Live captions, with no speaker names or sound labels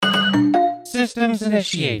systems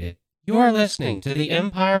initiated. You're listening to the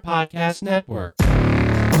Empire Podcast Network.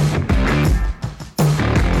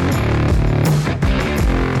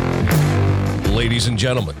 Ladies and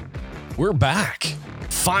gentlemen, we're back.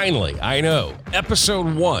 Finally, I know.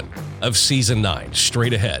 Episode 1 of Season 9,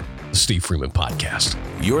 straight ahead. The Steve Freeman Podcast.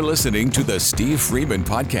 You're listening to the Steve Freeman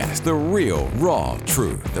Podcast, the real, raw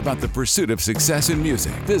truth about the pursuit of success in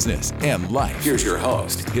music, business, and life. Here's your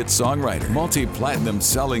host, hit songwriter, multi-platinum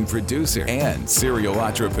selling producer, and serial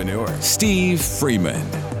entrepreneur, Steve Freeman.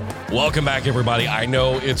 Welcome back, everybody. I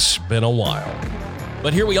know it's been a while,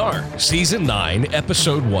 but here we are. Season 9,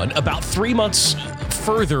 Episode 1, about 3 months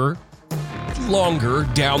further, longer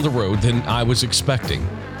down the road than I was expecting.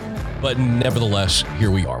 But nevertheless, here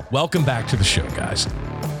we are. Welcome back to the show, guys.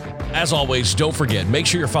 As always, don't forget, make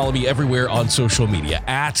sure you're following me everywhere on social media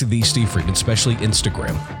at the Steve Freeman, especially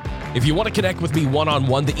Instagram. If you want to connect with me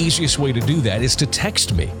one-on-one, the easiest way to do that is to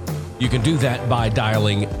text me. You can do that by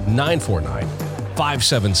dialing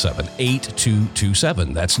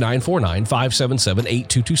 949-577-8227. That's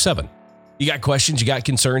 949-577-8227. You got questions, you got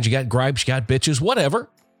concerns, you got gripes, you got bitches, whatever.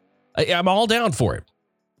 I'm all down for it.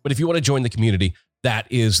 But if you want to join the community, that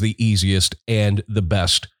is the easiest and the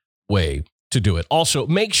best way to do it. Also,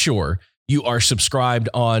 make sure you are subscribed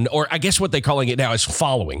on, or I guess what they're calling it now is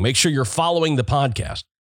following. Make sure you're following the podcast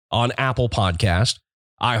on Apple Podcast,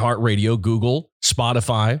 iHeartRadio, Google,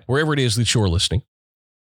 Spotify, wherever it is that you're listening.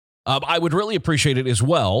 I would really appreciate it as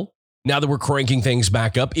well, now that we're cranking things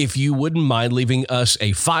back up, if you wouldn't mind leaving us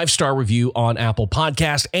a 5-star review on Apple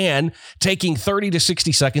Podcast and taking 30 to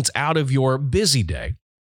 60 seconds out of your busy day,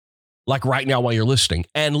 like right now while you're listening,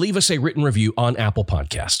 and leave us a written review on Apple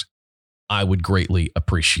Podcast. I would greatly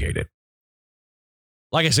appreciate it.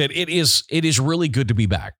 Like I said, it is really good to be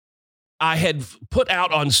back. I had put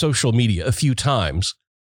out on social media a few times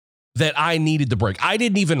that I needed the break. I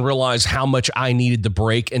didn't even realize how much I needed the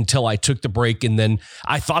break until I took the break, and then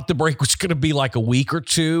I thought the break was going to be like a week or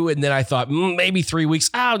two, and then I thought maybe 3 weeks.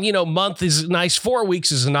 Month is nice. 4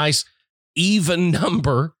 weeks is a nice even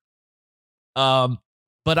number.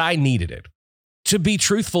 But I needed it to be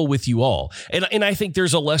truthful with you all. And I think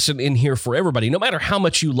there's a lesson in here for everybody. No matter how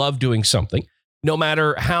much you love doing something, no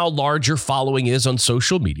matter how large your following is on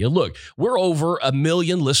social media. Look, we're over 1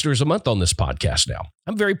 million listeners a month on this podcast now.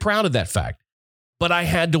 I'm very proud of that fact. But I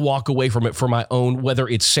had to walk away from it for my own, whether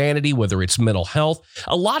it's sanity, whether it's mental health.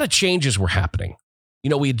 A lot of changes were happening.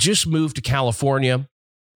 We had just moved to California.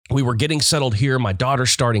 We were getting settled here. My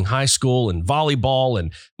daughter's starting high school and volleyball,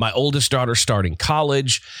 and my oldest daughter starting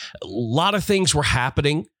college. A lot of things were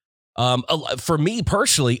happening. For me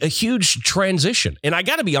personally, a huge transition. And I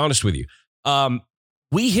got to be honest with you.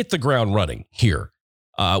 We hit the ground running here.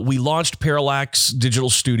 We launched Parallax Digital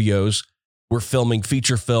Studios. We're filming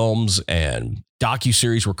feature films and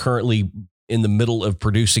docuseries. We're currently in the middle of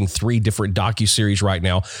producing 3 different docuseries right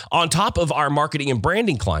now, on top of our marketing and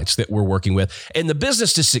branding clients that we're working with. And the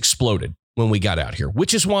business just exploded when we got out here,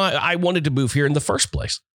 which is why I wanted to move here in the first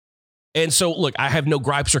place. And so, look, I have no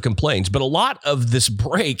gripes or complaints, but a lot of this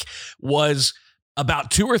break was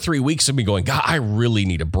about 2 or 3 weeks of me going, God, I really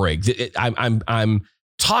need a break. I'm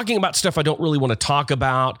talking about stuff I don't really want to talk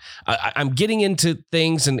about. I'm getting into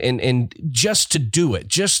things and just to do it,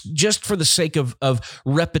 just for the sake of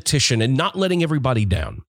repetition and not letting everybody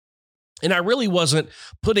down. And I really wasn't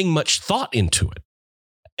putting much thought into it.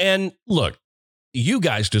 And look, you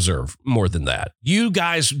guys deserve more than that. You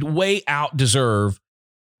guys way out deserve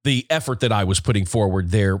the effort that I was putting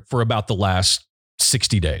forward there for about the last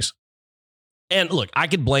 60 days. And look, I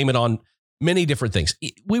could blame it on many different things.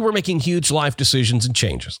 We were making huge life decisions and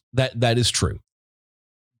changes. That is true.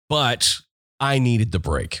 But I needed the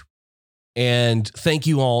break. And thank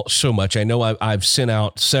you all so much. I know I've sent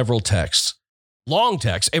out several texts, long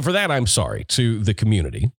texts, and for that, I'm sorry to the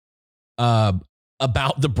community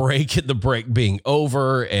about the break and the break being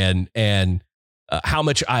over and how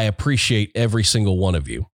much I appreciate every single one of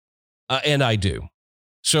you. And I do.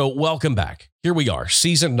 So welcome back. Here we are,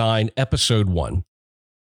 Season 9, Episode 1.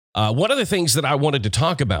 One of the things that I wanted to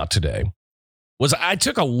talk about today was I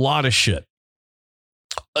took a lot of shit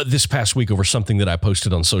this past week over something that I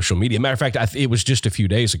posted on social media. Matter of fact, it was just a few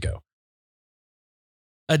days ago.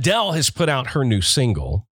 Adele has put out her new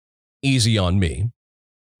single, Easy on Me.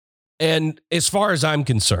 And as far as I'm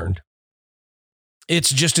concerned,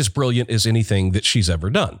 it's just as brilliant as anything that she's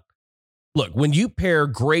ever done. Look, when you pair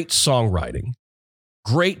great songwriting,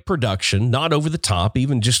 great production, not over the top,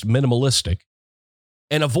 even just minimalistic,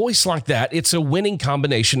 and a voice like that, it's a winning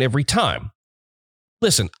combination every time.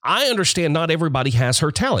 Listen, I understand not everybody has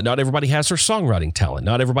her talent. Not everybody has her songwriting talent.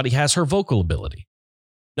 Not everybody has her vocal ability.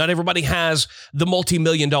 Not everybody has the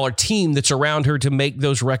multi-million-dollar team that's around her to make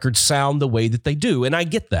those records sound the way that they do. And I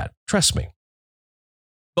get that. Trust me.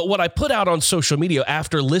 But what I put out on social media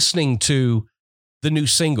after listening to the new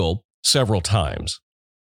single several times,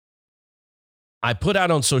 I put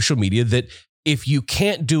out on social media that if you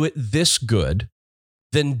can't do it this good,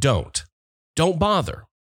 then don't. Don't bother.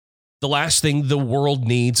 The last thing the world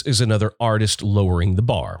needs is another artist lowering the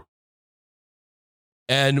bar.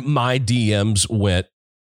 And my DMs went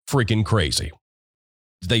freaking crazy.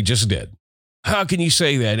 They just did. How can you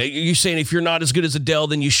say that? Are you saying if you're not as good as Adele,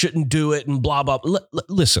 then you shouldn't do it and blah, blah, blah.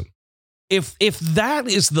 Listen, if that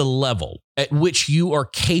is the level at which you are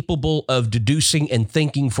capable of deducing and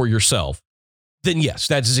thinking for yourself, then yes,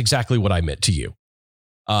 that is exactly what I meant to you.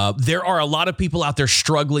 There are a lot of people out there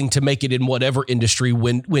struggling to make it in whatever industry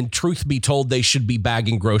when truth be told, they should be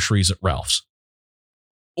bagging groceries at Ralph's.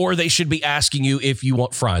 Or they should be asking you if you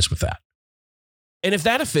want fries with that. And if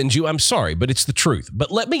that offends you, I'm sorry, but it's the truth.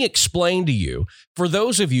 But let me explain to you, for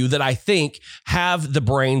those of you that I think have the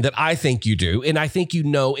brain that I think you do, and I think you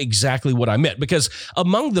know exactly what I meant, because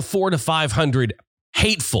among the 400 to 500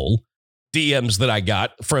 hateful DMs that I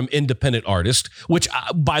got from independent artists, which,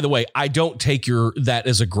 by the way, I don't take that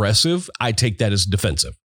as aggressive. I take that as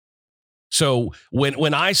defensive. So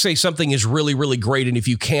when I say something is really, really great, and if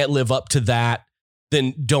you can't live up to that,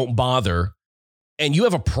 then don't bother, and you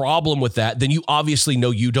have a problem with that, then you obviously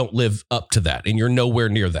know you don't live up to that, and you're nowhere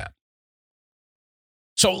near that.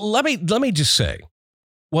 So let me just say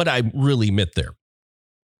what I really meant there.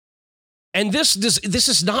 And this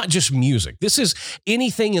is not just music. This is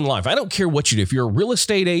anything in life. I don't care what you do. If you're a real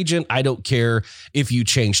estate agent, I don't care if you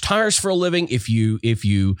change tires for a living. If you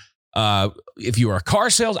are a car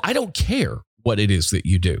salesman, I don't care what it is that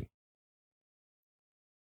you do.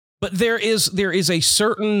 But there is a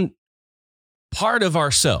certain part of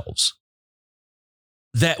ourselves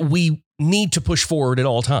that we need to push forward at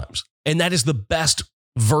all times, and that is the best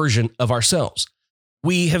version of ourselves.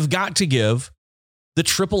 We have got to give the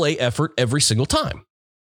AAA effort every single time.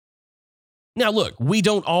 Now, look, we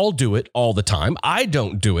don't all do it all the time. I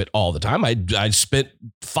don't do it all the time. I spent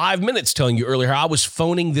 5 minutes telling you earlier how I was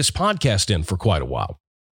phoning this podcast in for quite a while.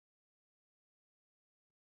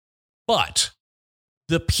 But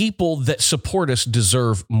the people that support us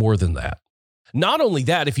deserve more than that. Not only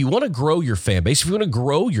that, if you want to grow your fan base, if you want to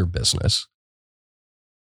grow your business,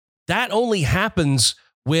 that only happens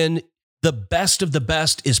when the best of the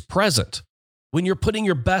best is present, when you're putting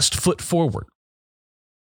your best foot forward.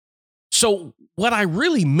 So what I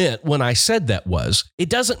really meant when I said that was, it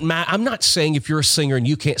doesn't matter. I'm not saying if you're a singer and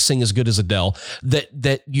you can't sing as good as Adele,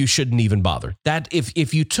 that you shouldn't even bother. That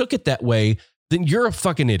if you took it that way, then you're a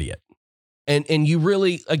fucking idiot. And you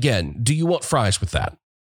really, again, do you want fries with that?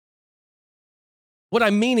 What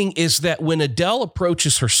I'm meaning is that when Adele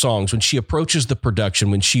approaches her songs, when she approaches the production,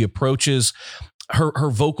 when she approaches her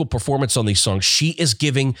vocal performance on these songs, she is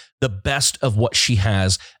giving the best of what she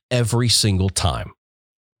has every single time.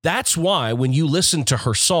 That's why when you listen to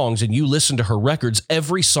her songs and you listen to her records,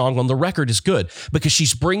 every song on the record is good because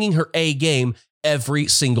she's bringing her A game every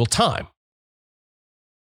single time.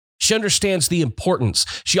 She understands the importance.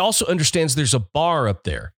 She also understands there's a bar up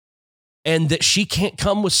there and that she can't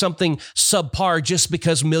come with something subpar just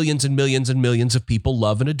because millions and millions and millions of people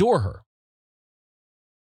love and adore her.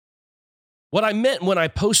 What I meant when I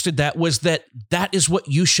posted that was that is what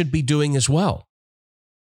you should be doing as well.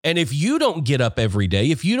 And if you don't get up every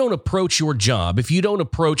day, if you don't approach your job, if you don't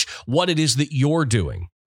approach what it is that you're doing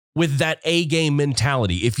with that A-game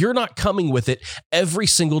mentality, if you're not coming with it every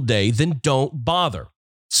single day, then don't bother.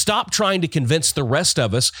 Stop trying to convince the rest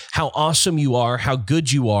of us how awesome you are, how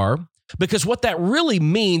good you are, because what that really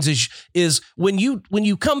means is when you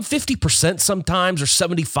come 50% sometimes or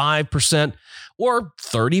 75% or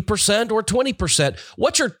 30% or 20%,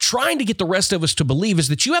 what you're trying to get the rest of us to believe is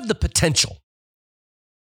that you have the potential.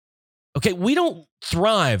 Okay, we don't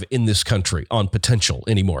thrive in this country on potential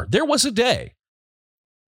anymore. There was a day.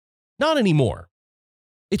 Not anymore.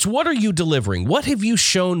 It's what are you delivering? What have you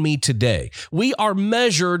shown me today? We are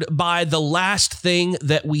measured by the last thing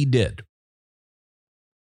that we did.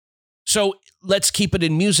 So let's keep it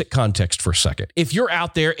in music context for a second. If you're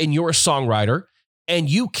out there and you're a songwriter and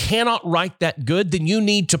you cannot write that good, then you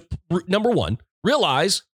need to, number one,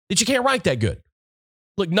 realize that you can't write that good.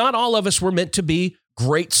 Look, not all of us were meant to be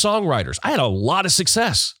great songwriters. I had a lot of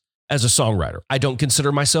success as a songwriter. I don't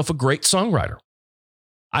consider myself a great songwriter.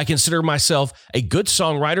 I consider myself a good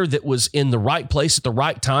songwriter that was in the right place at the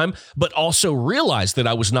right time, but also realized that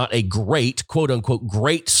I was not a great, quote unquote,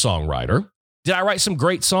 great songwriter. Did I write some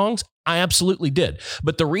great songs? I absolutely did.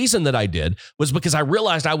 But the reason that I did was because I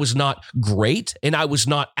realized I was not great and I was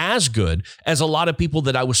not as good as a lot of people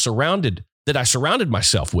that I surrounded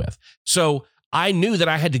myself with. So I knew that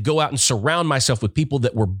I had to go out and surround myself with people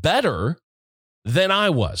that were better than I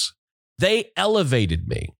was. They elevated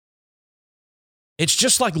me. It's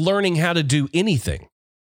just like learning how to do anything.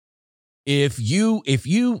 If you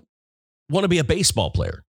want to be a baseball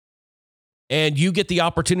player and you get the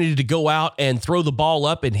opportunity to go out and throw the ball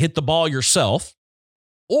up and hit the ball yourself,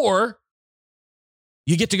 or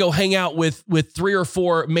you get to go hang out with 3 or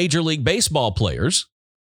 4 Major League Baseball players,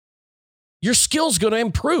 your skill's going to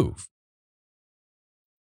improve.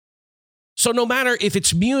 So no matter if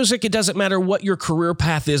it's music, it doesn't matter what your career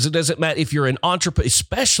path is. It doesn't matter if you're an entrepreneur,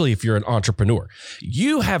 especially if you're an entrepreneur.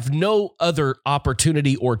 You have no other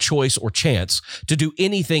opportunity or choice or chance to do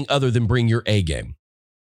anything other than bring your A game.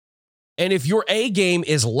 And if your A game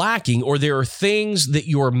is lacking or there are things that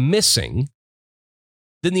you're missing,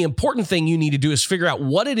 then the important thing you need to do is figure out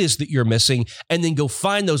what it is that you're missing and then go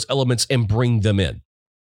find those elements and bring them in.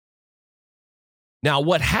 Now,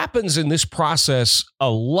 what happens in this process a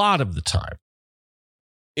lot of the time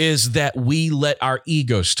is that we let our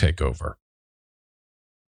egos take over.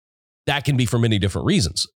 That can be for many different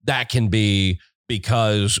reasons. That can be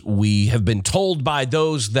because we have been told by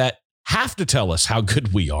those that have to tell us how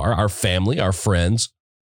good we are, our family, our friends.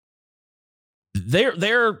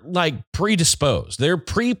 They're like predisposed. They're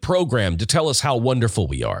pre-programmed to tell us how wonderful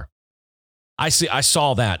we are. I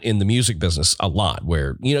saw that in the music business a lot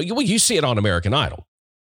where, you see it on American Idol.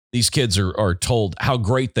 These kids are told how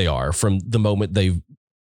great they are from the moment they've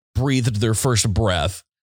breathed their first breath.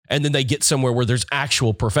 And then they get somewhere where there's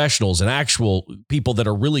actual professionals and actual people that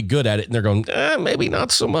are really good at it. And they're going, maybe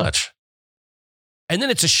not so much. And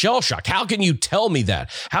then it's a shell shock. How can you tell me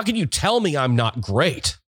that? How can you tell me I'm not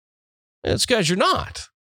great? It's because you're not.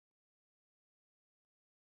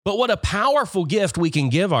 But what a powerful gift we can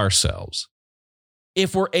give ourselves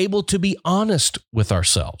if we're able to be honest with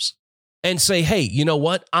ourselves and say, hey, you know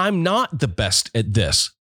what? I'm not the best at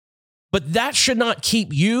this. But that should not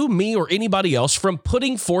keep you, me, or anybody else from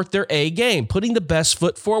putting forth their A game, putting the best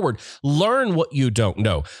foot forward. Learn what you don't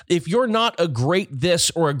know. If you're not a great this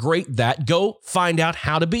or a great that, go find out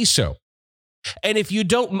how to be so. And if you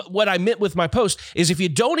don't, what I meant with my post is if you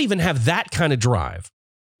don't even have that kind of drive,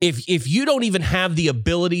 if you don't even have the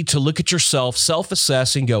ability to look at yourself,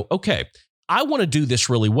 self-assess and go, okay, I want to do this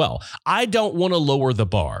really well. I don't want to lower the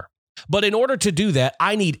bar. But in order to do that,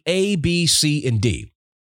 I need A, B, C, and D.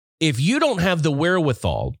 If you don't have the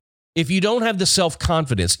wherewithal, if you don't have the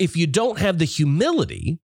self-confidence, if you don't have the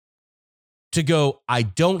humility to go, I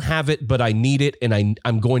don't have it, but I need it, and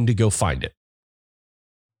I'm going to go find it.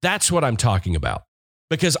 That's what I'm talking about.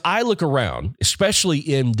 Because I look around, especially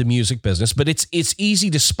in the music business, but it's easy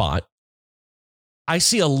to spot. I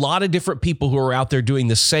see a lot of different people who are out there doing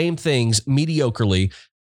the same things mediocrely,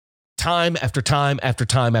 time after time after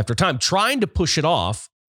time after time, trying to push it off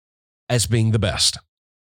as being the best.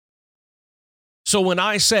 So when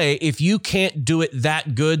I say, if you can't do it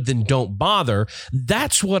that good, then don't bother,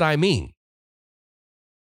 that's what I mean.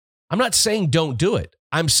 I'm not saying don't do it.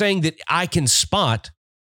 I'm saying that I can spot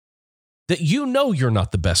that you're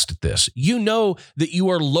not the best at this. You know that you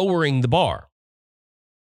are lowering the bar.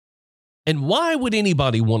 And why would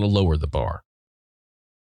anybody want to lower the bar?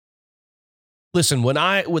 Listen,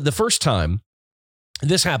 with the first time,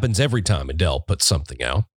 this happens every time Adele puts something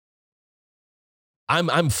out,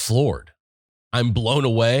 I'm floored. I'm blown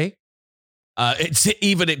away. It's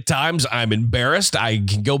even at times I'm embarrassed. I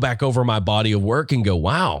can go back over my body of work and go,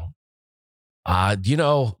 wow,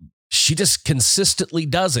 she just consistently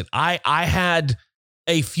does it. I had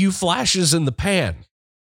a few flashes in the pan.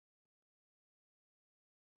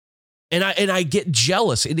 And I get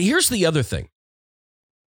jealous. And here's the other thing.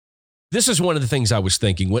 This is one of the things I was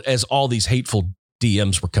thinking as all these hateful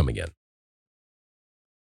DMs were coming in.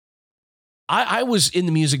 I was in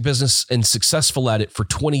the music business and successful at it for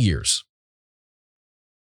 20 years.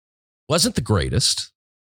 Wasn't the greatest.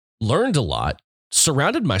 Learned a lot.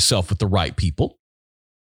 Surrounded myself with the right people.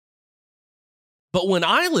 But when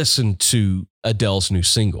I listened to Adele's new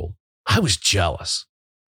single, I was jealous.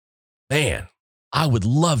 Man, I would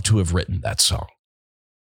love to have written that song.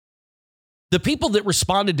 The people that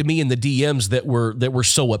responded to me in the DMs that were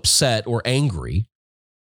so upset or angry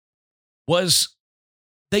was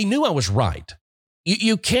they knew I was right.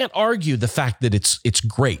 You can't argue the fact that it's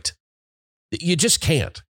great. You just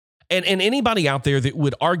can't. And anybody out there that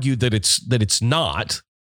would argue that it's not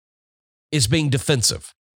is being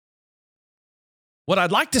defensive. What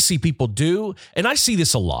I'd like to see people do, and I see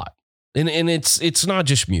this a lot, And it's not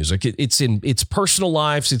just music. It's personal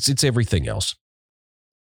lives. It's everything else.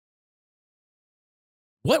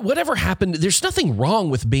 Whatever happened, there's nothing wrong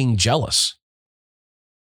with being jealous.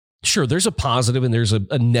 Sure, there's a positive and there's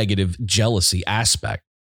a negative jealousy aspect.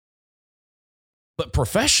 But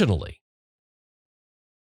professionally,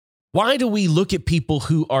 why do we look at people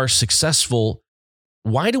who are successful?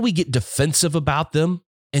 Why do we get defensive about them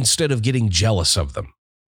instead of getting jealous of them?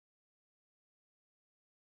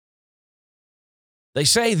 They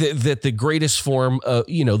say that the greatest form of,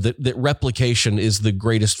 that replication is the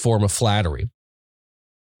greatest form of flattery.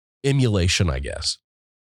 Emulation, I guess.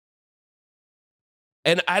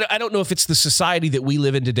 And I don't know if it's the society that we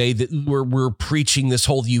live in today that we're preaching this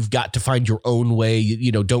whole, you've got to find your own way,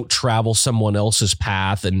 don't travel someone else's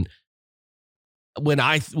path. And when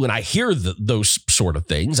I hear those sort of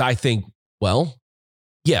things, I think, well,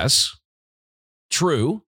 yes,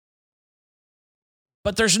 true.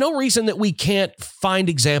 But there's no reason that we can't find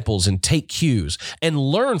examples and take cues and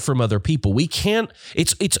learn from other people. We can't,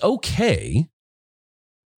 it's okay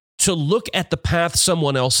to look at the path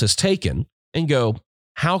someone else has taken and go,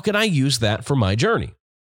 how can I use that for my journey?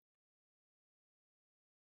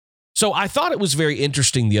 So I thought it was very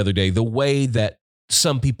interesting the other day, the way that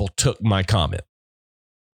some people took my comment.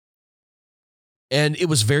 And it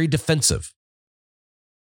was very defensive.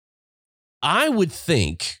 I would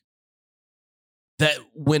think that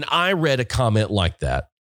when I read a comment like that,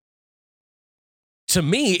 to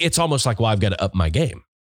me, it's almost like, well, I've got to up my game.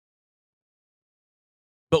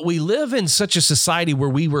 But we live in such a society where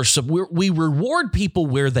we reward people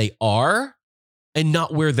where they are and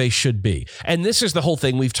not where they should be. And this is the whole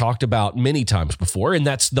thing we've talked about many times before, and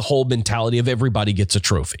that's the whole mentality of everybody gets a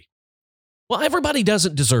trophy. Well, everybody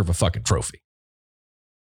doesn't deserve a fucking trophy.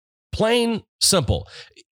 Plain simple.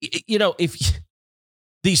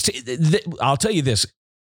 I'll tell you this,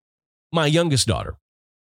 my youngest daughter,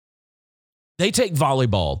 they take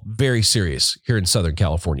volleyball very serious here in Southern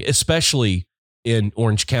California, especially in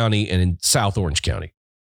Orange County and in South Orange County.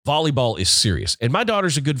 Volleyball is serious. And my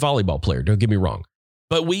daughter's a good volleyball player, don't get me wrong.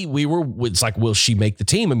 But it's like, will she make the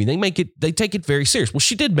team? I mean, they take it very serious. Well,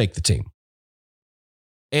 she did make the team.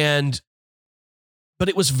 But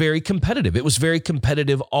it was very competitive. It was very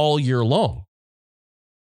competitive all year long.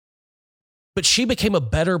 But she became a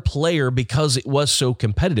better player because it was so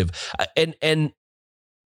competitive. And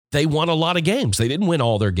they won a lot of games. They didn't win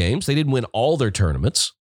all their games. They didn't win all their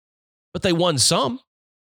tournaments, but they won some.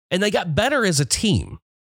 And they got better as a team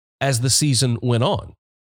as the season went on.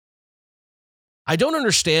 I don't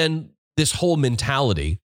understand this whole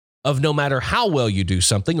mentality of no matter how well you do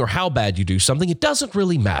something or how bad you do something, it doesn't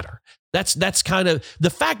really matter. That's kind of, the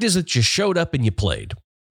fact is that you showed up and you played.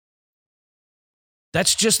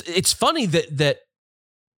 That's just, it's funny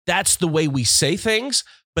that's the way we say things,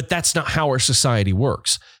 but that's not how our society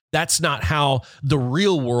works. That's not how the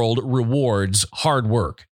real world rewards hard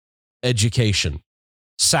work, education,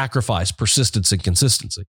 sacrifice, persistence, and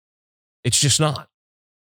consistency. It's just not.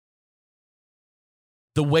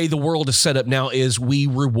 The way the world is set up now is we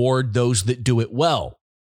reward those that do it well.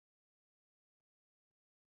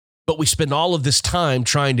 But we spend all of this time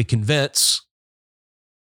trying to convince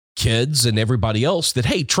kids and everybody else that,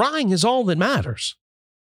 hey, trying is all that matters.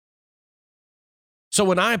 So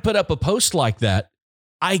when I put up a post like that,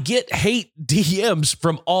 I get hate DMs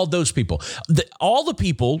from all those people. All the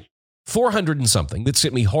people, 400 and something, that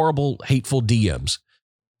sent me horrible, hateful DMs.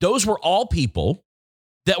 Those were all people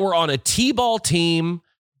that were on a T-ball team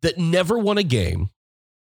that never won a game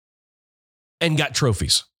and got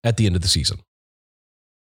trophies at the end of the season.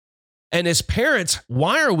 And as parents,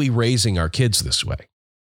 why are we raising our kids this way?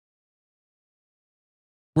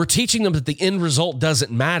 We're teaching them that the end result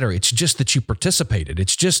doesn't matter. It's just that you participated.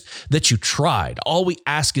 It's just that you tried. All we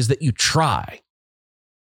ask is that you try.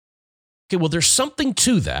 Okay, well, there's something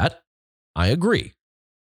to that. I agree.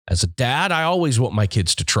 As a dad, I always want my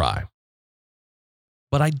kids to try.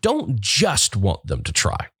 But I don't just want them to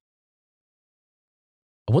try.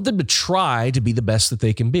 I want them to try to be the best that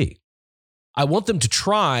they can be. I want them to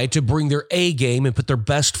try to bring their A game and put their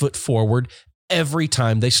best foot forward every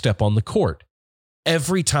time they step on the court,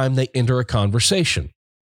 every time they enter a conversation,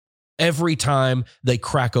 every time they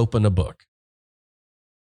crack open a book.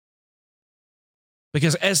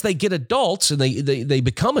 Because as they get adults and they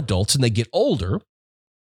become adults and they get older,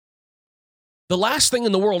 the last thing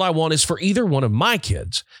in the world I want is for either one of my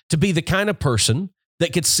kids to be the kind of person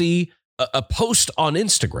that could see a post on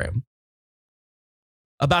Instagram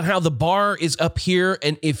about how the bar is up here,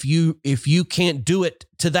 and if you can't do it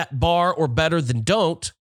to that bar or better, then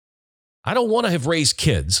don't. I don't want to have raised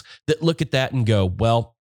kids that look at that and go,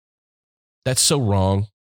 well, that's so wrong.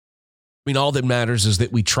 mean, all that matters is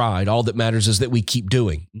that we tried. All that matters is that we keep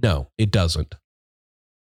doing. No, it doesn't.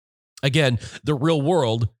 Again, the real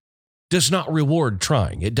world does not reward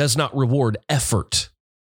trying. It does not reward effort.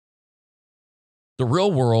 The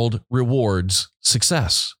real world rewards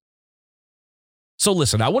success. So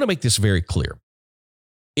listen, I want to make this very clear.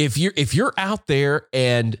 If you're out there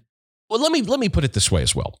and, well, let me put it this way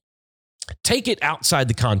as well. Take it outside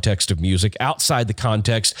the context of music, outside the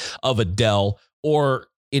context of Adele or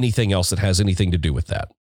anything else that has anything to do with that,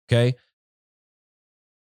 okay?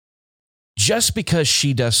 Just because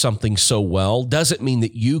she does something so well doesn't mean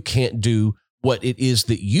that you can't do what it is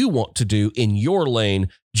that you want to do in your lane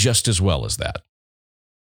just as well as that.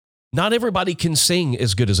 Not everybody can sing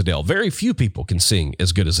as good as Adele. Very few people can sing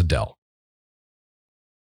as good as Adele.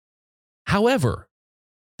 However,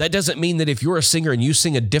 that doesn't mean that if you're a singer and you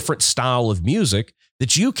sing a different style of music,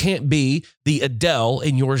 that you can't be the Adele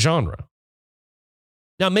in your genre.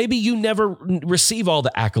 Now, maybe you never receive all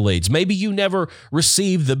the accolades. Maybe you never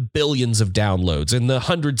receive the billions of downloads and the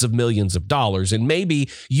hundreds of millions of dollars. And maybe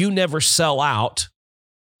you never sell out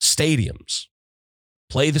stadiums,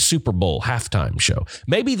 play the Super Bowl halftime show.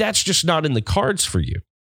 Maybe that's just not in the cards for you.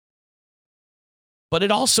 But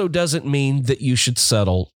it also doesn't mean that you should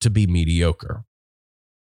settle to be mediocre.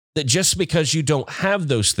 That just because you don't have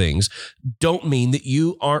those things don't mean that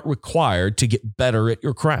you aren't required to get better at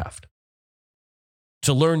your craft,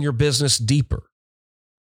 to learn your business deeper,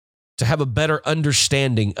 to have a better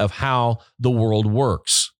understanding of how the world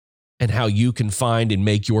works and how you can find and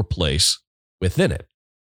make your place within it.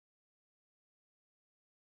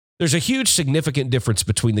 There's a huge significant difference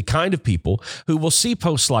between the kind of people who will see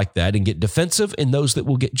posts like that and get defensive and those that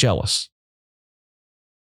will get jealous.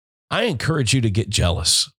 I encourage you to get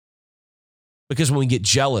jealous. Because when we get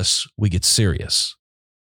jealous, we get serious.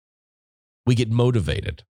 We get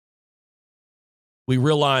motivated. We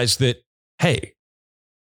realize that, hey,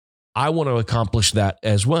 I want to accomplish that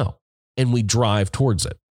as well. And we drive towards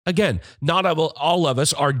it. Again, not all of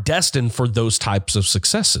us are destined for those types of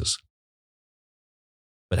successes.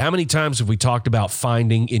 But how many times have we talked about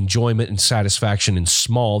finding enjoyment and satisfaction in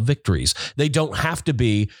small victories? They don't have to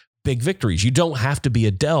be big victories. You don't have to be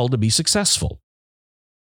Adele to be successful.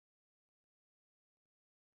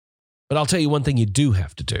 But I'll tell you one thing you do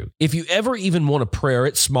have to do. If you ever even want to prayer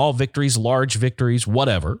at small victories, large victories,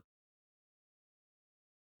 whatever,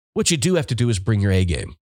 what you do have to do is bring your A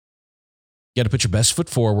game. You got to put your best foot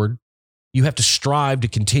forward. You have to strive to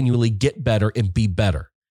continually get better and be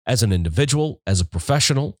better as an individual, as a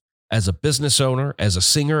professional, as a business owner, as a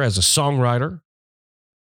singer, as a songwriter.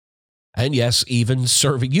 And yes, even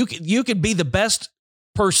serving. You can be the best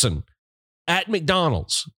person at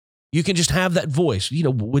McDonald's. You can just have that voice. You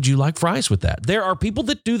know, would you like fries with that? There are people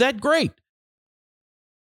that do that great.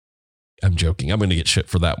 I'm joking. I'm going to get shit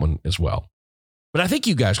for that one as well. But I think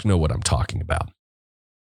you guys know what I'm talking about.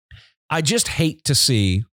 I just hate to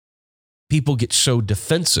see people get so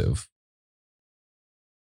defensive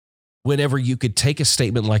whenever you could take a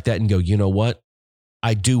statement like that and go, you know what?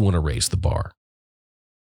 I do want to raise the bar.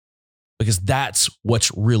 Because that's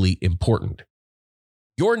what's really important.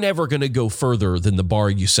 You're never going to go further than the bar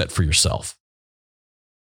you set for yourself.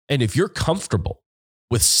 And if you're comfortable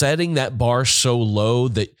with setting that bar so low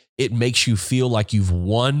that it makes you feel like you've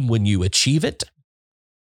won when you achieve it,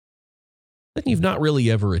 then you've not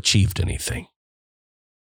really ever achieved anything.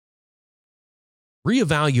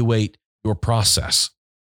 Reevaluate your process.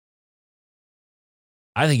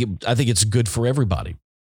 I think it's good for everybody.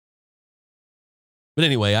 But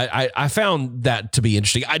anyway, I found that to be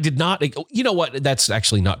interesting. I did not, you know what? That's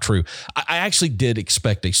actually not true. I actually did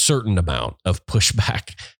expect a certain amount of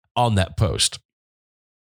pushback on that post.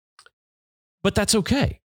 But that's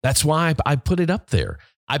okay. That's why I put it up there.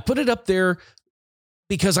 I put it up there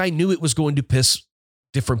because I knew it was going to piss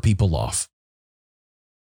different people off.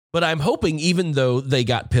 But I'm hoping, even though they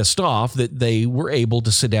got pissed off, that they were able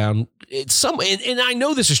to sit down. And I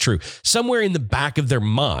know this is true. Somewhere in the back of their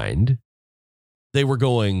mind, they were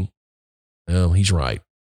going, oh, he's right.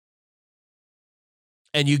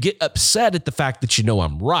 And you get upset at the fact that you know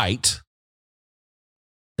I'm right.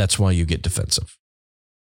 That's why you get defensive.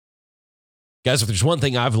 Guys, if there's one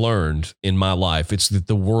thing I've learned in my life, it's that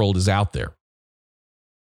the world is out there.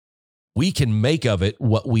 We can make of it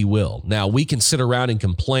what we will. Now, we can sit around and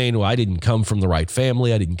complain, well, I didn't come from the right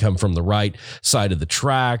family. I didn't come from the right side of the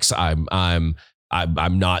tracks. I'm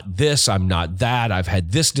not this, I'm not that. I've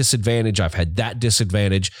had this disadvantage. I've had that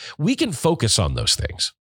disadvantage. We can focus on those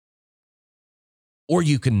things. Or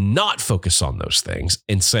you can not focus on those things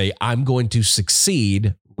and say, I'm going to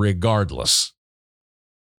succeed regardless.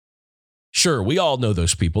 Sure, we all know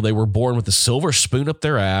those people. They were born with a silver spoon up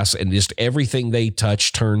their ass and just everything they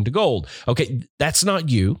touch turned to gold. Okay, that's not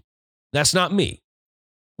you. That's not me.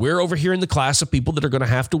 We're over here in the class of people that are going to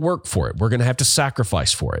have to work for it. We're going to have to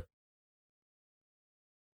sacrifice for it.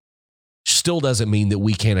 Still doesn't mean that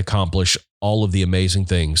we can't accomplish all of the amazing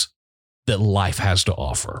things that life has to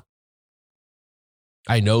offer.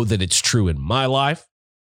 I know that it's true in my life.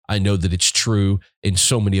 I know that it's true in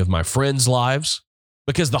so many of my friends' lives.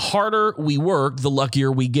 Because the harder we work, the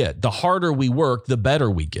luckier we get. The harder we work, the better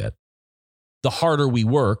we get. The harder we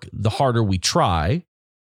work, the harder we try.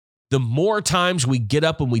 The more times we get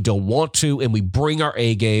up when we don't want to and we bring our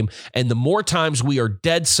A game, and the more times we are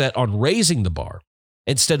dead set on raising the bar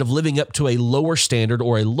instead of living up to a lower standard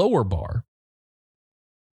or a lower bar,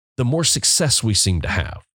 the more success we seem to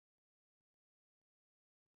have.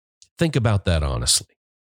 Think about that honestly.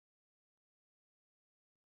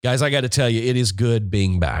 Guys, I got to tell you, it is good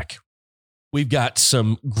being back. We've got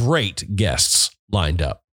some great guests lined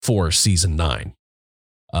up for season 9.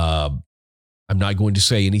 I'm not going to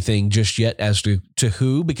say anything just yet as to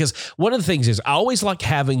who, because one of the things is I always like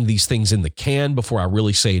having these things in the can before I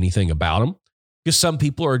really say anything about them, because some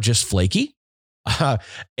people are just flaky.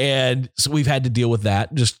 And so we've had to deal with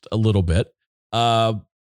that just a little bit. But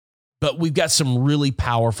we've got some really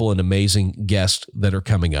powerful and amazing guests that are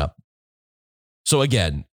coming up. So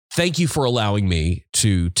again, thank you for allowing me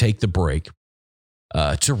to take the break,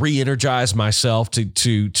 to re-energize myself,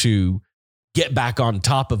 to get back on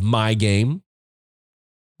top of my game.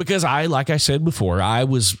 Because like I said before, I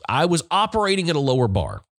was operating at a lower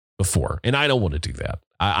bar before, and I don't want to do that.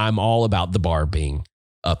 I'm all about the bar being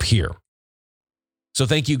up here. So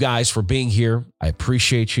thank you guys for being here. I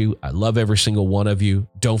appreciate you. I love every single one of you.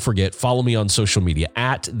 Don't forget, follow me on social media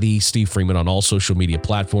at the Steve Freeman on all social media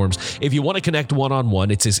platforms. If you want to connect one-on-one,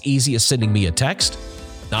 it's as easy as sending me a text,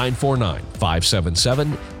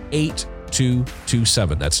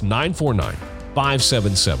 949-577-8227. That's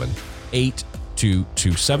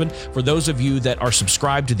 949-577-8227. For those of you that are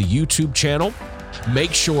subscribed to the YouTube channel,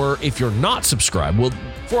 make sure if you're not subscribed, well,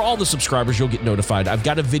 for all the subscribers, you'll get notified. I've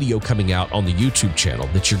got a video coming out on the YouTube channel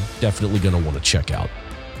that you're definitely going to want to check out.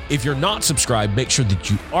 If you're not subscribed, make sure that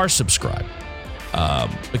you are subscribed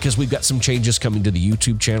because we've got some changes coming to the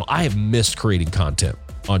YouTube channel. I have missed creating content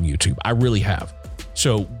on YouTube. I really have.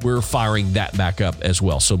 So we're firing that back up as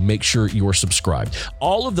well. So make sure you're subscribed.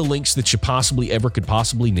 All of the links that you could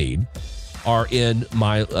possibly need are in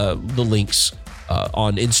my the links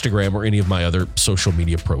on Instagram or any of my other social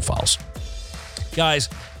media profiles. Guys,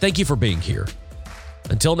 thank you for being here.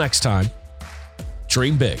 Until next time,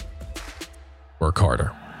 dream big, work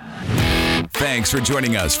harder. Thanks for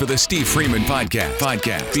joining us for the Steve Freeman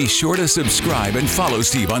Podcast. Be sure to subscribe and follow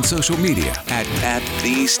Steve on social media at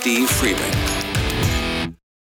the Steve Freeman.